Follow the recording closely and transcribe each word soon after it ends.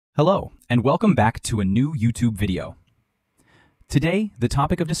Hello, and welcome back to a new YouTube video. Today, the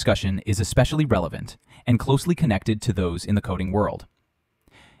topic of discussion is especially relevant and closely connected to those in the coding world.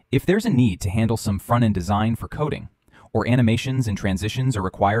 If there's a need to handle some front-end design for coding, or animations and transitions are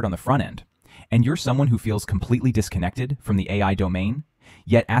required on the front end, and you're someone who feels completely disconnected from the AI domain,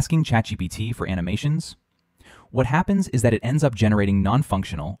 yet asking ChatGPT for animations, what happens is that it ends up generating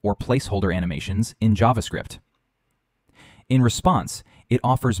non-functional or placeholder animations in JavaScript. In response, it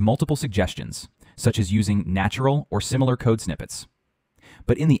offers multiple suggestions, such as using natural or similar code snippets.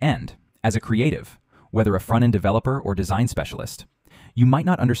 But in the end, as a creative, whether a front-end developer or design specialist, you might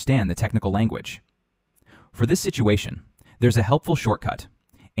not understand the technical language. For this situation, there's a helpful shortcut,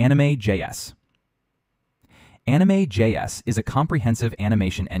 AnimeJS. AnimeJS is a comprehensive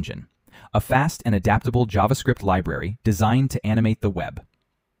animation engine, a fast and adaptable JavaScript library designed to animate the web.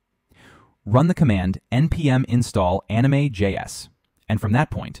 Run the command npm install AnimeJS, and from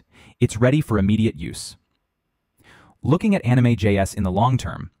that point, it's ready for immediate use. Looking at AnimeJS in the long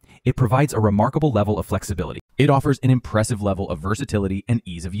term, it provides a remarkable level of flexibility. It offers an impressive level of versatility and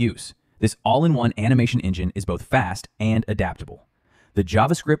ease of use. This all-in-one animation engine is both fast and adaptable. The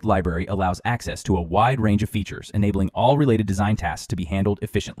JavaScript library allows access to a wide range of features, enabling all related design tasks to be handled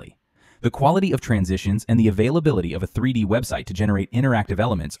efficiently. The quality of transitions and the availability of a 3D website to generate interactive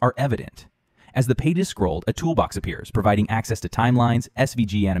elements are evident. As the page is scrolled, a toolbox appears, providing access to timelines,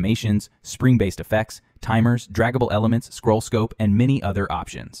 SVG animations, spring-based effects, timers, draggable elements, scroll scope, and many other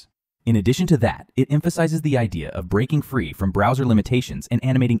options. In addition to that, it emphasizes the idea of breaking free from browser limitations and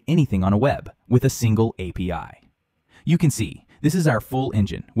animating anything on a web with a single API. You can see, this is our full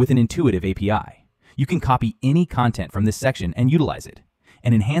engine with an intuitive API. You can copy any content from this section and utilize it.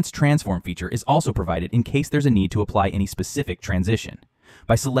 An enhanced transform feature is also provided in case there's a need to apply any specific transition.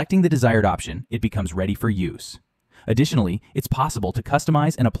 By selecting the desired option, it becomes ready for use. Additionally, it's possible to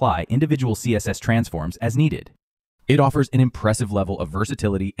customize and apply individual CSS transforms as needed. It offers an impressive level of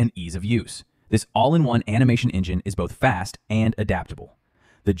versatility and ease of use. This all-in-one animation engine is both fast and adaptable.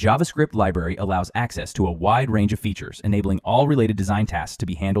 The JavaScript library allows access to a wide range of features, enabling all related design tasks to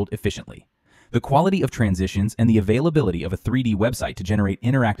be handled efficiently. The quality of transitions and the availability of a 3D website to generate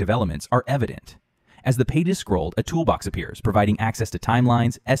interactive elements are evident. As the page is scrolled, a toolbox appears, providing access to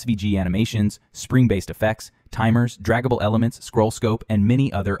timelines, SVG animations, spring-based effects, timers, draggable elements, scroll scope, and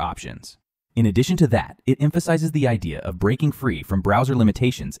many other options. In addition to that, it emphasizes the idea of breaking free from browser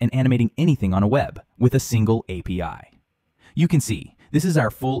limitations and animating anything on a web with a single API. You can see, this is our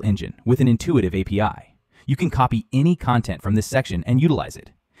full engine with an intuitive API. You can copy any content from this section and utilize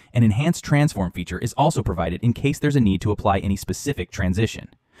it. An enhanced transform feature is also provided in case there's a need to apply any specific transition.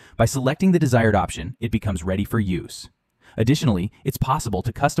 By selecting the desired option, it becomes ready for use. Additionally, it's possible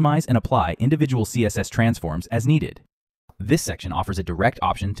to customize and apply individual CSS transforms as needed. This section offers a direct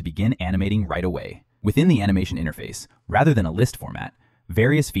option to begin animating right away. Within the animation interface, rather than a list format,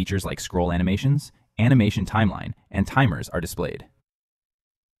 various features like scroll animations, animation timeline, and timers are displayed.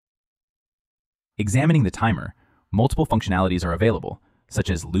 Examining the timer, multiple functionalities are available, such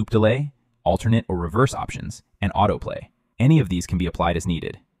as loop delay, alternate or reverse options, and autoplay. Any of these can be applied as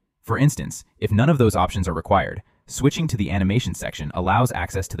needed. For instance, if none of those options are required, switching to the animation section allows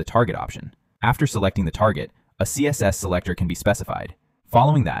access to the target option. After selecting the target, a CSS selector can be specified.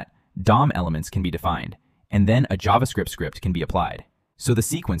 Following that, DOM elements can be defined, and then a JavaScript script can be applied. So the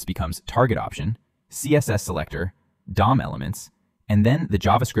sequence becomes target option, CSS selector, DOM elements, and then the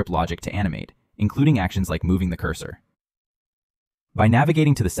JavaScript logic to animate, including actions like moving the cursor. By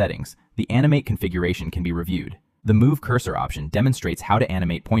navigating to the settings, the animate configuration can be reviewed. The Move Cursor option demonstrates how to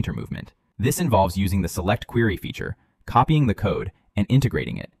animate pointer movement. This involves using the Select Query feature, copying the code, and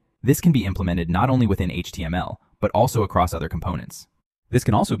integrating it. This can be implemented not only within HTML, but also across other components. This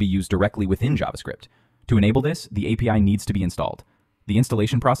can also be used directly within JavaScript. To enable this, the API needs to be installed. The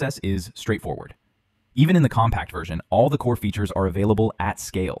installation process is straightforward. Even in the compact version, all the core features are available at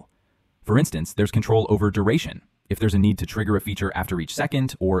scale. For instance, there's control over duration. If there's a need to trigger a feature after each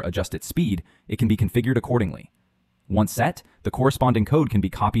second or adjust its speed, it can be configured accordingly. Once set, the corresponding code can be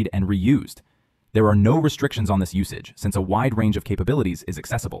copied and reused. There are no restrictions on this usage, since a wide range of capabilities is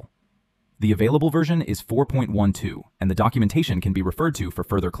accessible. The available version is 4.12, and the documentation can be referred to for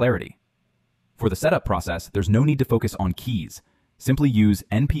further clarity. For the setup process, there's no need to focus on keys. Simply use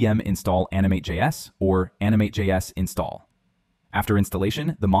npm install AnimateJS or AnimateJS install. After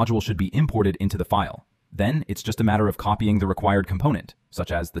installation, the module should be imported into the file. Then it's just a matter of copying the required component,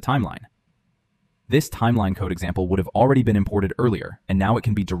 such as the timeline. This timeline code example would have already been imported earlier, and now it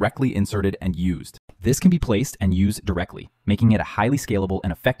can be directly inserted and used. This can be placed and used directly, making it a highly scalable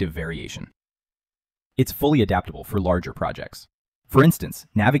and effective variation. It's fully adaptable for larger projects. For instance,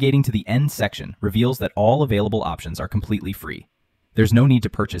 navigating to the End section reveals that all available options are completely free. There's no need to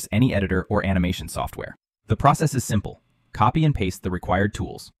purchase any editor or animation software. The process is simple. Copy and paste the required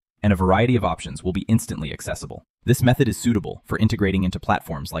tools, and a variety of options will be instantly accessible. This method is suitable for integrating into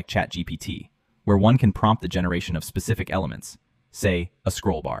platforms like ChatGPT, where one can prompt the generation of specific elements, say, a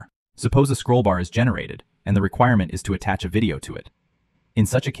scroll bar. Suppose a scroll bar is generated, and the requirement is to attach a video to it. In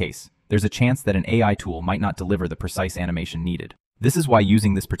such a case, there's a chance that an AI tool might not deliver the precise animation needed. This is why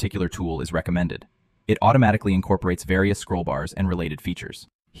using this particular tool is recommended. It automatically incorporates various scroll bars and related features.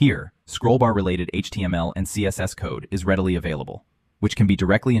 Here, scroll bar-related HTML and CSS code is readily available, which can be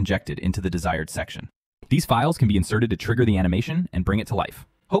directly injected into the desired section. These files can be inserted to trigger the animation and bring it to life.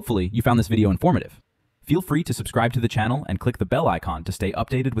 Hopefully, you found this video informative. Feel free to subscribe to the channel and click the bell icon to stay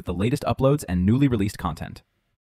updated with the latest uploads and newly released content.